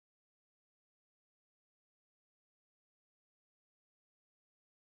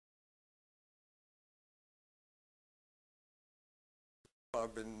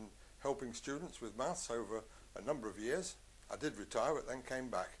I've been helping students with maths over a number of years. I did retire but then came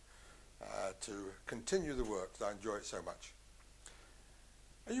back to continue the work because I enjoy it so much.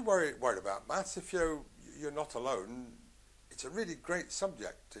 Are you worried about maths? If you're not alone, it's a really great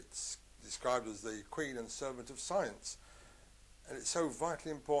subject. It's described as the queen and servant of science, and it's so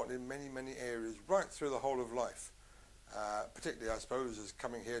vitally important in many areas right through the whole of life. Particularly, I suppose, as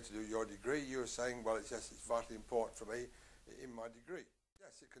coming here to do your degree, you're saying, well, it's vitally important for me in my degree.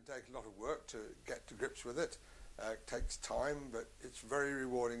 Yes, it can take a lot of work to get to grips with it. It takes time, but it's very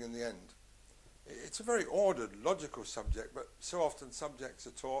rewarding in the end. It's a very ordered, logical subject, but so often subjects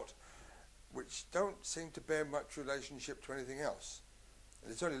are taught which don't seem to bear much relationship to anything else.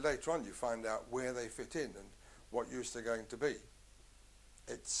 And it's only later on you find out where they fit in and what use they're going to be.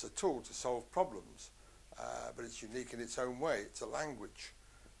 It's a tool to solve problems, but it's unique in its own way. It's a language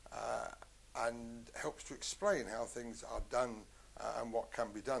and helps to explain how things are done and what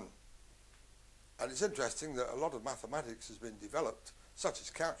can be done. And it's interesting that a lot of mathematics has been developed, such as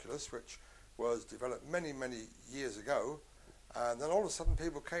calculus, which was developed many years ago, and then all of a sudden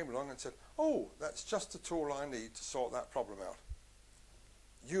people came along and said, oh, that's just the tool I need to sort that problem out.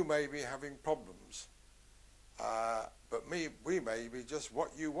 You may be having problems, but we may be just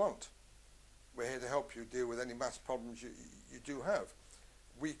what you want. We're here to help you deal with any maths problems you do have.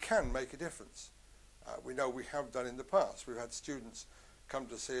 We can make a difference. We know we have done in the past. We've had students come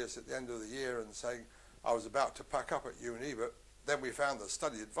to see us at the end of the year and saying, I was about to pack up at uni, but then we found the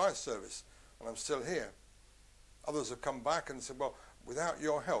study advice service and I'm still here. Others have come back and said, well, without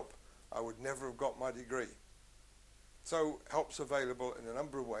your help, I would never have got my degree. So help's available in a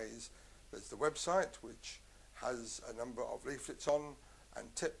number of ways. There's the website, which has a number of leaflets on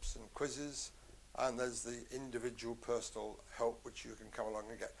and tips and quizzes, and there's the individual personal help which you can come along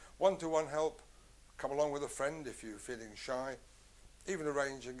and get. One-to-one help, come along with a friend if you're feeling shy, even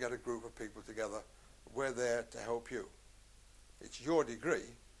arrange and get a group of people together. We're there to help you. It's your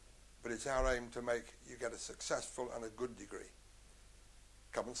degree, but it's our aim to make you get a successful and a good degree.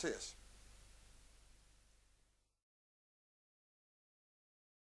 Come and see us.